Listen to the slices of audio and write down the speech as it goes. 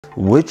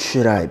Which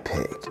should I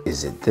pick?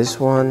 Is it this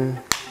one?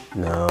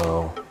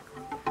 No.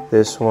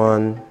 This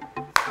one?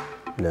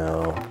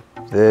 No.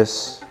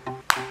 This?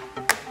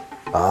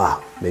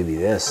 Maybe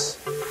this.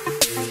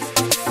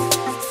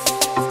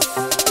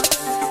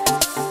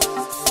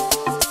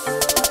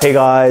 Hey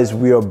guys,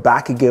 we are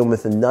back again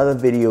with another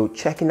video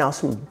checking out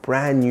some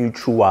brand new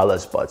true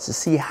wireless buds to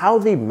see how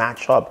they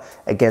match up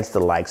against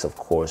the likes, of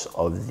course,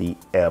 of the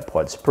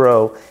AirPods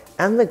Pro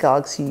and the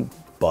Galaxy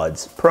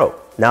Buds Pro.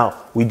 Now,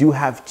 we do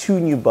have two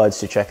new buds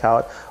to check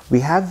out. We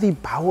have the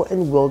Bauer &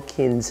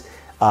 Wilkins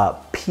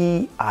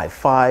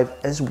Pi5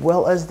 as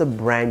well as the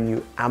brand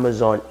new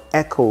Amazon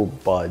Echo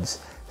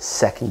Buds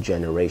 2nd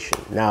generation.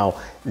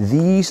 Now,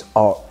 these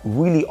are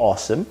really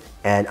awesome,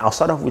 and I'll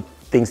start off with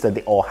things that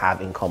they all have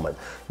in common.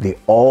 They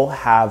all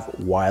have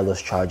wireless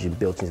charging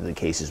built into the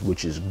cases,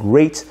 which is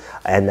great,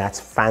 and that's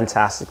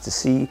fantastic to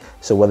see.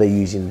 So whether you're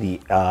using the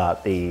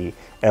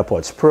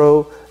AirPods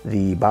Pro,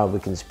 the Bauer &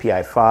 Wilkins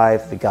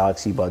Pi5, the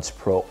Galaxy Buds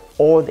Pro,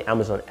 or the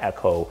Amazon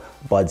Echo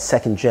Buds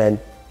 2nd gen,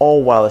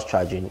 all wireless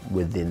charging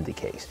within the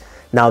case.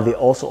 Now, they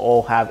also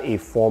all have a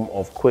form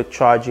of quick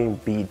charging,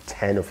 be it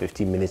 10 or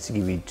 15 minutes to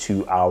give you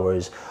 2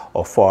 hours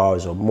or 4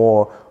 hours or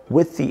more,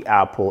 with the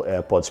Apple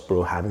AirPods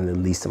Pro having the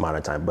least amount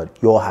of time, but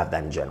you'll have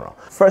that in general.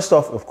 First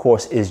off, of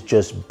course, is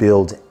just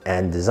build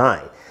and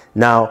design.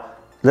 Now,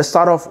 let's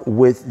start off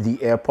with the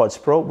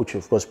AirPods Pro, which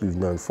of course we've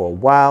known for a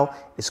while.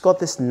 It's got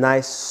this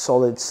nice,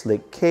 solid,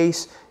 slick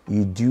case.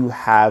 You do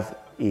have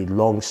a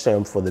long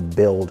stem for the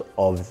build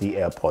of the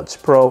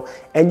AirPods Pro,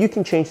 and you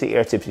can change the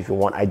ear tips if you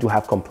want. I do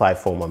have Comply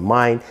foam on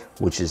mine,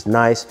 which is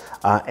nice.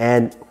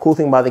 And cool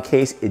thing about the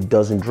case, it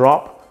doesn't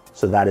drop.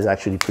 So that is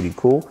actually pretty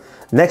cool.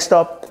 Next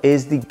up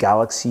is the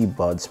Galaxy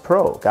Buds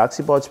Pro.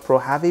 Galaxy Buds Pro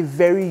have a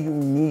very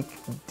unique,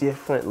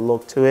 different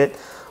look to it.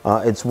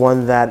 It's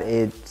one that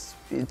it's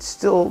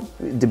still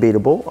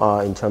debatable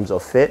in terms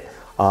of fit,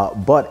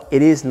 but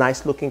it is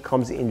nice looking,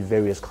 comes in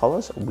various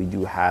colors. We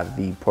do have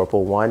the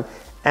purple one,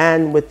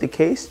 and with the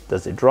case,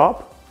 does it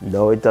drop?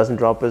 No, it doesn't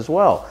drop as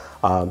well.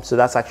 So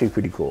that's actually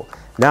pretty cool.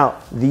 Now,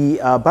 the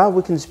Bauer &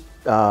 Wilkins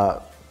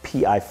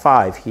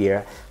Pi5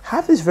 here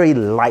have this very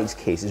light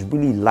case. It's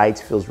really light,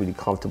 feels really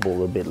comfortable, a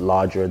little bit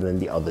larger than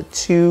the other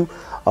two.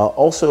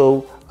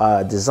 Also,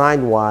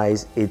 design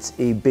wise, it's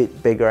a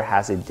bit bigger,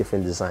 has a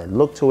different design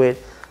look to it,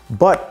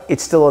 but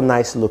it's still a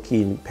nice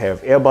looking pair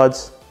of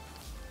earbuds.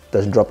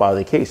 Doesn't drop out of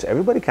the case. So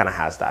everybody kind of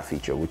has that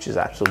feature, which is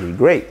absolutely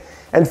great.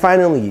 And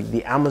finally,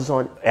 the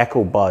Amazon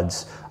Echo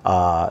Buds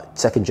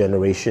 2nd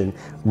generation,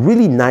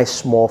 really nice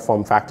small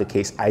form factor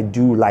case. I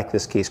do like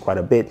this case quite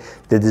a bit.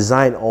 The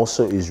design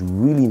also is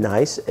really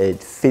nice.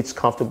 It fits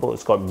comfortable.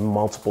 It's got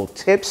multiple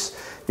tips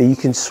that you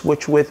can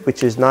switch with,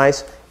 which is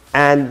nice.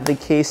 And the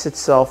case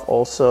itself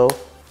also,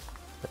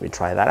 let me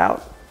try that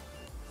out,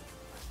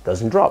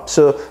 doesn't drop.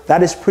 So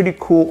that is pretty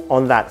cool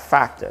on that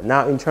factor.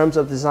 Now, in terms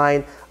of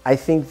design, I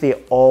think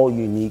they're all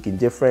unique and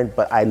different,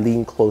 but I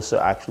lean closer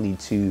actually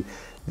to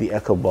the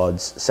Echo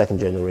Buds 2nd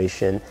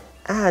generation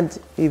and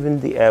even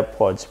the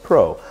AirPods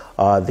Pro.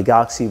 The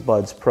Galaxy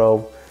Buds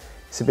Pro,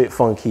 it's a bit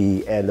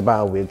funky, and the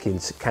Bauer &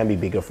 Wilkins can be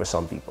bigger for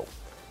some people.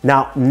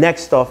 Now,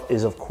 next up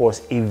is of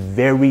course a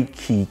very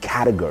key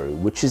category,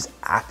 which is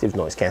active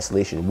noise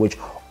cancellation, which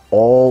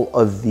all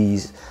of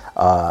these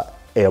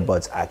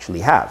earbuds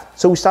actually have.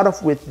 So we start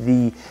off with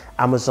the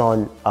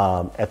Amazon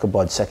Echo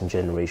Buds 2nd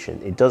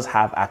generation. It does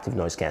have active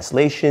noise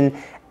cancellation,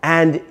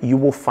 and you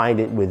will find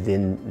it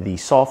within the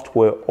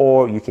software,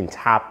 or you can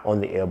tap on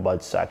the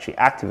earbuds to actually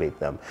activate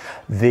them.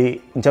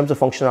 In terms of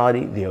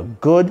functionality, they are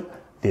good.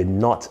 They're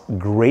not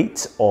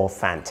great or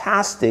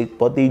fantastic,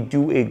 but they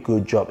do a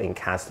good job in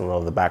canceling all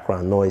the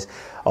background noise.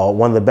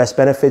 One of the best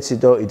benefits,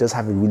 though, it does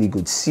have a really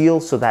good seal,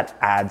 so that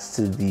adds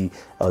to the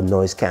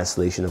noise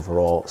cancellation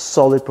overall.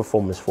 Solid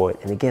performance for it.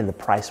 And again, the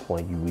price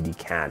point, you really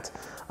can't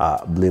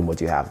blame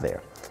what you have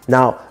there.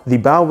 Now, the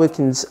Bauer &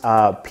 Wilkins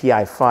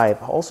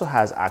Pi5 also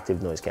has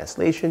active noise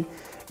cancellation.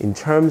 In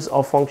terms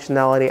of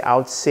functionality, I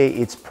would say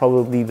it's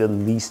probably the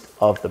least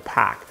of the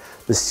pack.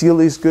 The seal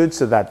is good,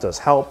 so that does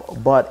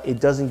help, but it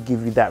doesn't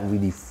give you that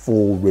really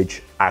full,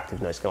 rich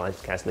active noise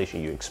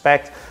cancellation you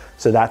expect.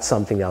 So that's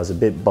something that I was a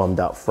bit bummed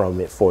out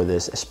from it for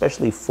this,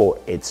 especially for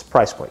its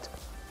price point.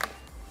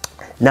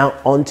 Now,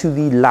 on to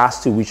the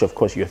last two, which of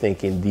course you're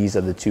thinking these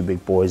are the two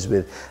big boys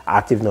with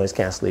active noise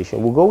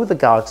cancellation. We'll go with the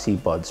Galaxy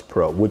Buds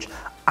Pro, which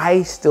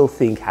I still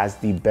think has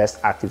the best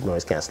active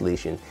noise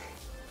cancellation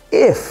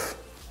if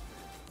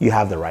you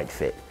have the right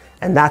fit.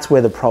 And that's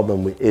where the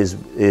problem is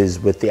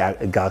with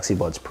the Galaxy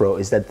Buds Pro,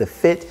 is that the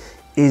fit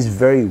is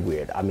very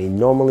weird. I mean,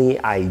 normally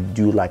I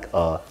do like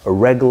a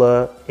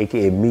regular,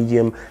 aka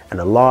medium, and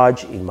a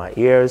large in my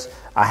ears.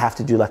 I have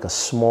to do like a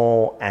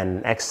small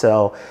and an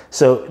XL.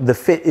 So the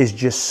fit is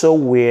just so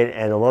weird,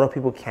 and a lot of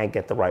people can't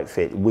get the right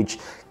fit, which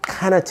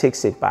kind of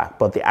takes it back.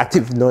 But the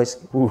active noise,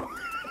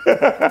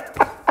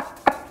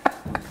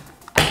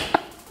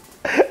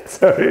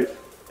 sorry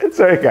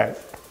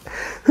guys.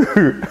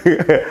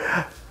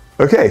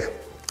 Okay,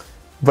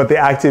 but the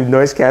active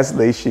noise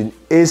cancellation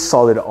is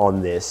solid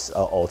on this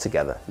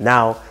altogether.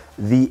 Now,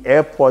 the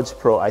AirPods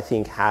Pro, I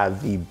think,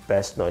 have the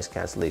best noise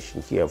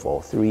cancellation here of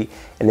all three.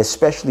 And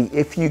especially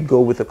if you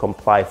go with a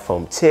Comply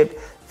foam tip,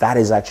 that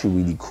is actually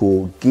really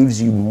cool.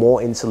 Gives you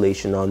more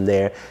insulation on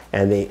there,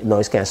 and the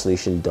noise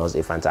cancellation does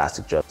a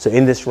fantastic job. So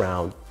in this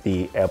round,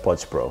 the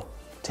AirPods Pro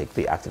take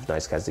the active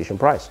noise cancellation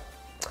prize.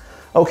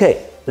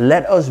 Okay,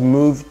 let us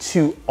move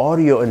to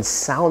audio and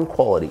sound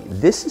quality.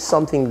 This is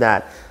something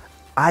that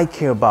I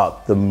care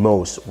about the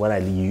most when I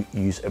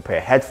use a pair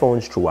of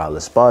headphones, true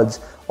wireless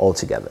buds, all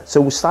together. So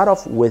we'll start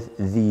off with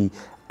the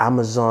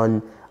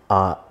Amazon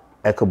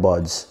Echo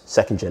Buds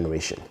 2nd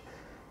generation.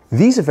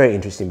 These are very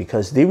interesting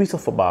because they retail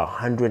for about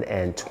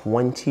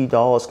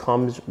 $120,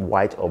 comes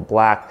white or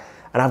black.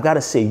 And I've got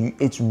to say,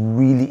 it's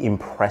really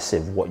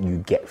impressive what you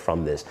get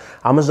from this.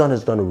 Amazon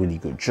has done a really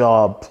good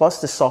job.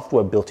 Plus the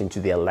software built into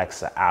the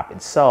Alexa app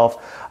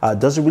itself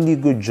does a really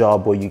good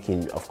job where you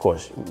can, of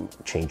course,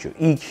 change your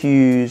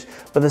EQs,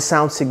 but the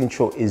sound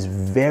signature is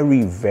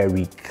very,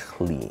 very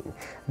clean.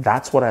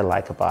 That's what I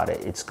like about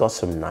it. It's got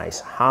some nice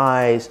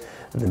highs.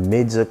 The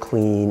mids are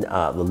clean.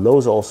 The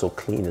lows are also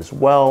clean as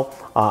well.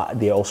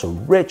 They're also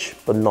rich,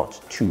 but not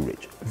too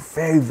rich.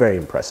 Very, very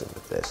impressive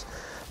with this.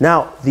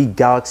 Now, the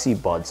Galaxy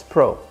Buds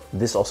Pro.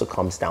 This also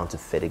comes down to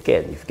fit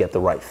again. If you get the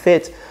right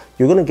fit,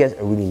 you're gonna get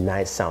a really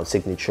nice sound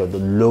signature. The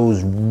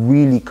lows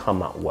really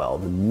come out well.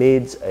 The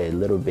mids are a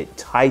little bit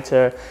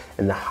tighter,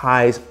 and the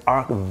highs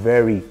are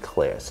very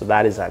clear. So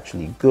that is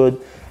actually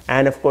good.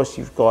 And of course,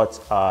 you've got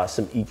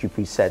some EQ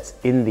presets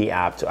in the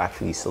app to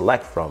actually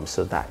select from,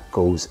 so that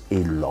goes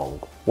a long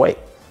way.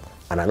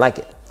 And I like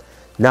it.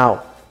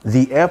 Now,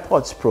 the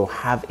AirPods Pro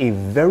have a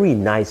very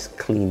nice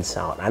clean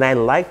sound, and I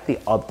like the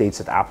updates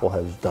that Apple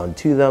has done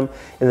to them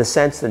in the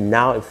sense that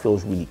now it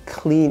feels really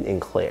clean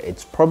and clear.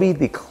 It's probably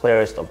the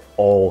clearest of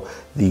all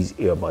these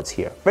earbuds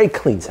here. Very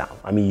clean sound.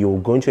 I mean, you're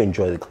going to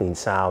enjoy the clean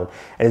sound,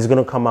 and it's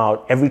going to come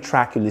out, every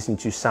track you listen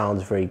to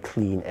sounds very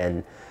clean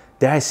and,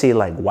 dare I say,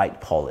 like white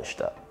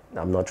polished up.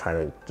 I'm not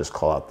trying to just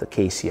call out the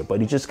case here,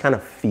 but it just kind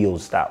of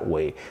feels that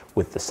way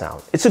with the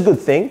sound. It's a good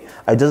thing.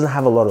 It doesn't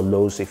have a lot of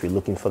lows, so if you're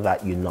looking for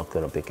that, you're not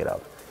going to pick it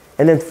up.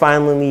 And then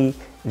finally,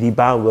 the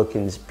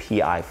Wilkins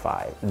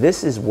PI5.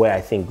 This is where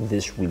I think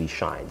this really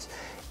shines.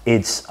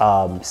 Its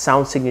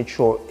sound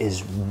signature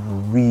is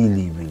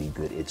really, really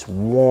good. It's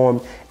warm,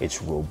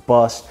 it's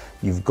robust.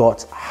 You've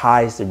got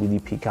highs that really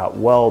peak out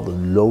well. The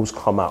lows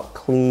come out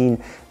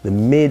clean. The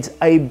mids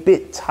are a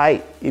bit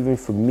tight, even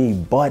for me,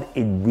 but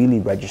it really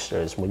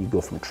registers when you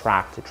go from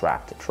track to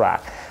track to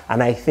track.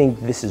 And I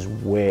think this is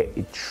where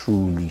it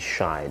truly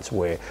shines,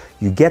 where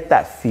you get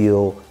that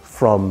feel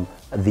from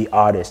the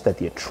artist that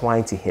they're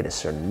trying to hit a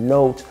certain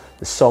note,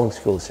 the songs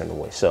feel a certain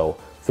way. So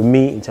for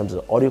me, in terms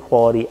of audio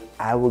quality,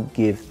 I would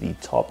give the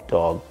top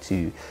dog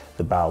to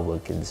the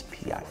Wilkins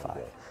PI5.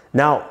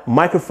 Now,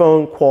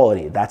 microphone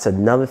quality, that's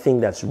another thing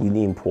that's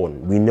really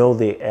important. We know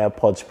the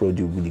AirPods Pro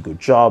do a really good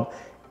job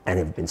and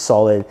have been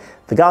solid.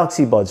 The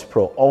Galaxy Buds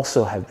Pro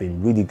also have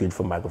been really good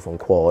for microphone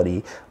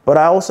quality, but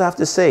I also have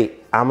to say,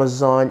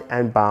 Amazon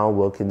and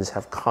Wilkins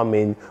have come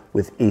in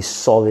with a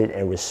solid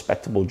and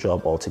respectable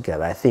job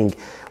altogether. I think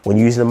when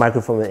using the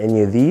microphone with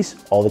any of these,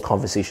 all the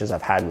conversations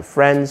I've had with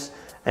friends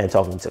and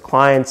talking to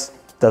clients,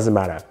 doesn't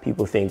matter.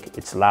 People think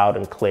it's loud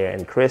and clear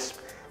and crisp,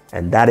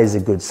 and that is a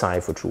good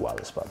sign for true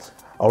wireless buds.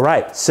 All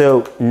right,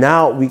 so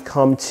now we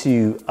come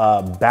to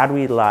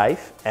battery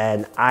life,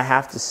 and I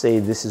have to say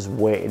this is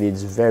where it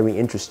is very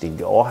interesting.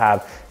 They all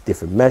have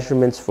different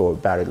measurements for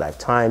battery life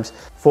times.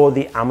 For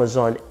the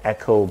Amazon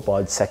Echo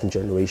Buds 2nd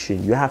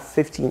generation, you have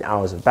 15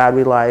 hours of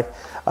battery life.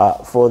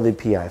 For the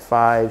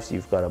PI5s,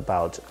 you've got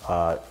about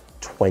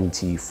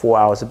 24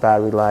 hours of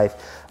battery life.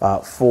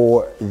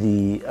 For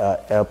the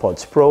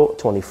AirPods Pro,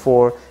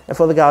 24, and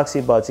for the Galaxy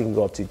Buds, it can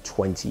go up to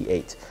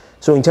 28.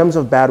 So in terms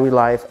of battery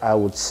life, I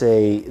would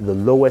say the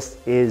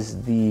lowest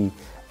is the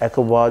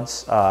Echo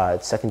Buds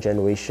 2nd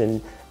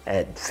generation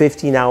at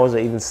 15 hours or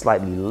even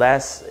slightly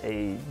less.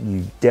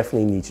 You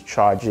definitely need to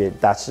charge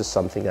it. That's just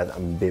something that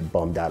I'm a bit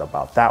bummed out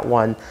about that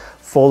one.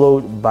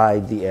 Followed by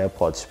the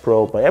AirPods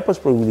Pro, but AirPods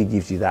Pro really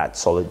gives you that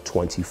solid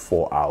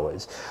 24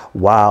 hours.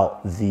 While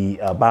the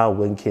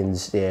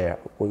Wilkins there,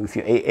 if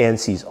your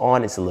ANC is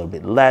on, it's a little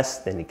bit less,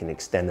 then it can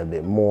extend a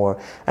bit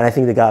more. And I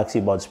think the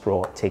Galaxy Buds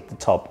Pro take the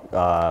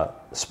top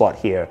spot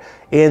here.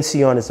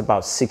 ANC on is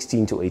about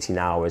 16 to 18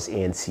 hours.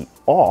 ANC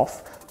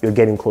off, you're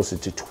getting closer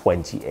to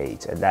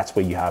 28, and that's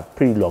where you have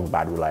pretty long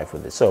battery life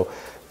with it. So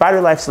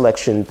battery life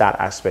selection, that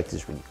aspect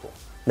is really cool.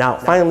 Now,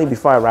 finally,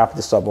 before I wrap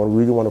this up, I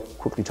really want to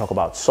quickly talk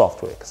about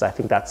software, because I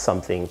think that's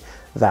something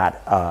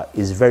that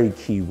is very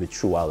key with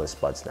true wireless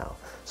buds now.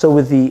 So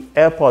with the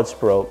AirPods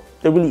Pro,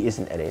 there really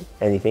isn't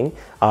anything.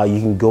 You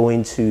can go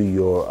into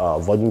your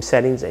volume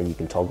settings and you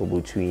can toggle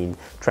between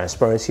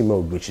transparency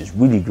mode, which is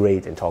really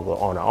great, and toggle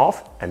on and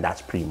off, and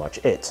that's pretty much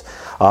it.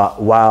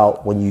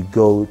 While when you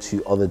go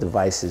to other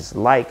devices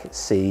like,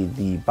 say,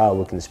 the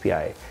Wilkins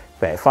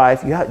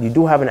PI5, you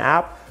do have an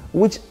app,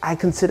 which I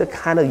consider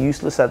kind of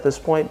useless at this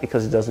point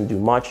because it doesn't do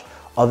much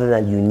other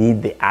than you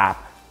need the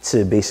app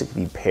to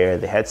basically pair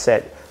the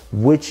headset.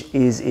 which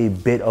is a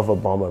bit of a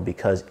bummer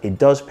because it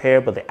does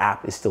pair, but the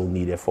app is still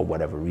needed for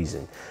whatever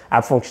reason.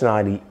 App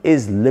functionality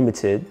is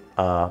limited,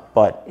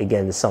 but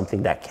again, it's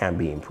something that can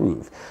be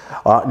improved.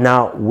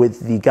 Now, with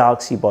the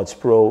Galaxy Buds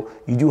Pro,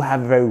 you do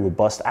have a very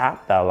robust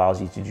app that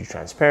allows you to do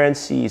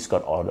transparency. It's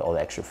got all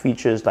the extra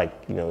features like,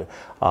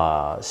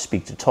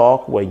 speak to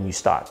talk. When you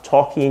start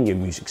talking, your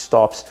music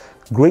stops.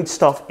 Great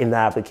stuff in the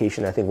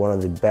application. I think one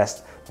of the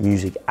best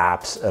music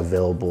apps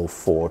available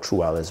for true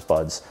wireless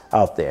buds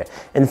out there.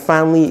 And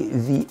finally,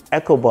 the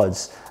Echo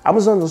Buds.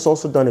 Amazon has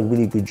also done a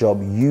really good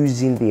job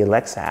using the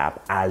Alexa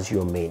app as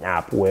your main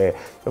app, where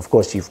of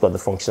course you've got the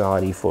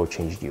functionality for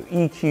changing your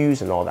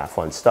EQs and all that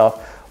fun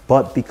stuff.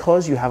 But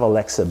because you have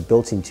Alexa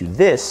built into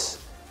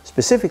this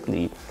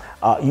specifically,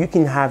 you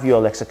can have your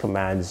Alexa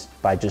commands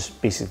by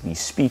just basically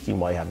speaking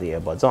while you have the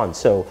earbuds on.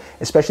 So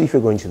especially if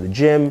you're going to the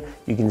gym,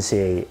 you can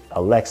say,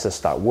 Alexa,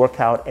 start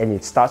workout, and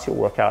it starts your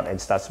workout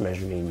and starts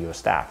measuring your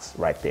stats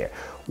right there,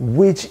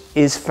 which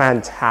is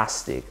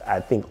fantastic. I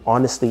think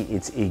honestly,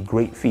 it's a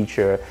great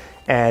feature.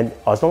 And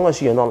as long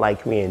as you're not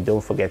like me and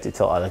don't forget to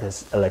tell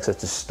Alexa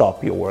to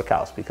stop your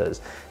workouts,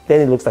 because then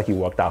it looks like you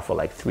worked out for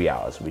like 3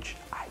 hours, which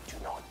I do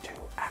not do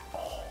at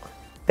all.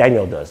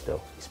 Daniel does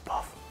though, he's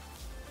buff,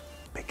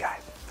 big guy.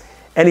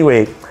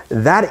 Anyway,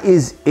 that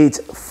is it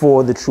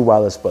for the true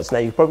wireless buds. Now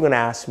you're probably gonna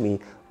ask me,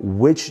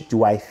 which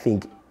do I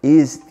think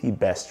is the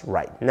best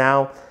right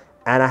now?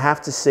 And I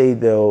have to say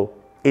though,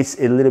 it's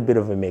a little bit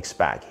of a mixed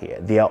bag here.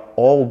 They are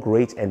all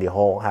great and they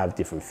all have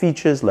different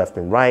features left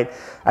and right.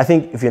 I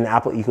think if you're in the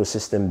Apple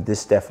ecosystem,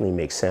 this definitely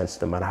makes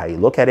sense no matter how you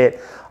look at it.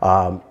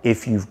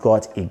 If you've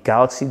got a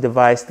Galaxy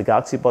device, the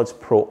Galaxy Buds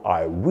Pro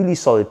are a really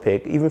solid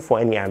pick, even for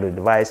any Android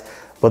device,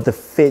 but the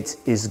fit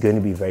is going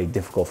to be very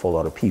difficult for a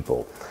lot of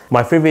people.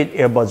 My favorite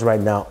earbuds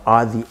right now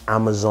are the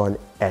Amazon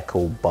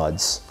Echo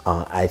Buds.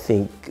 I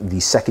think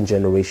the second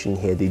generation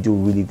here, they do a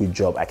really good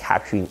job at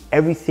capturing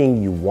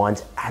everything you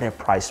want at a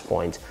price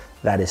point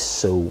that is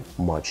so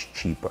much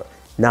cheaper.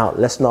 Now,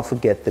 let's not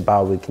forget the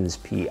Wilkins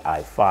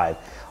PI5.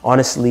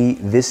 Honestly,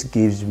 this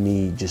gives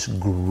me just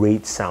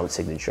great sound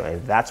signature, and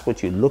if that's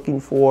what you're looking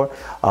for,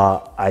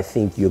 I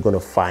think you're gonna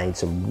find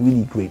some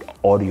really great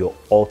audio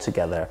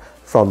altogether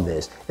from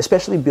this,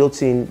 especially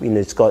built in,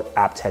 it's got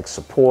aptX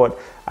support,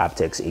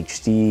 aptX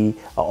HD,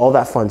 all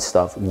that fun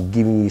stuff,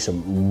 giving you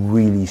some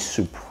really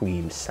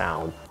supreme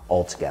sound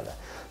altogether.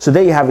 So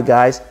there you have it,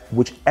 guys.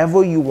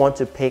 Whichever you want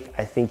to pick,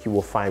 I think you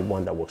will find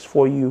one that works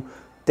for you.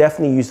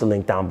 Definitely use the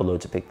link down below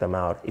to pick them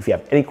out. If you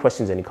have any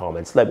questions, any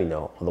comments, let me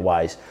know.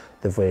 Otherwise,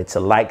 don't forget to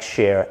like,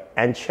 share,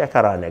 and check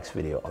out our next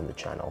video on the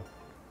channel.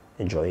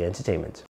 Enjoy your entertainment.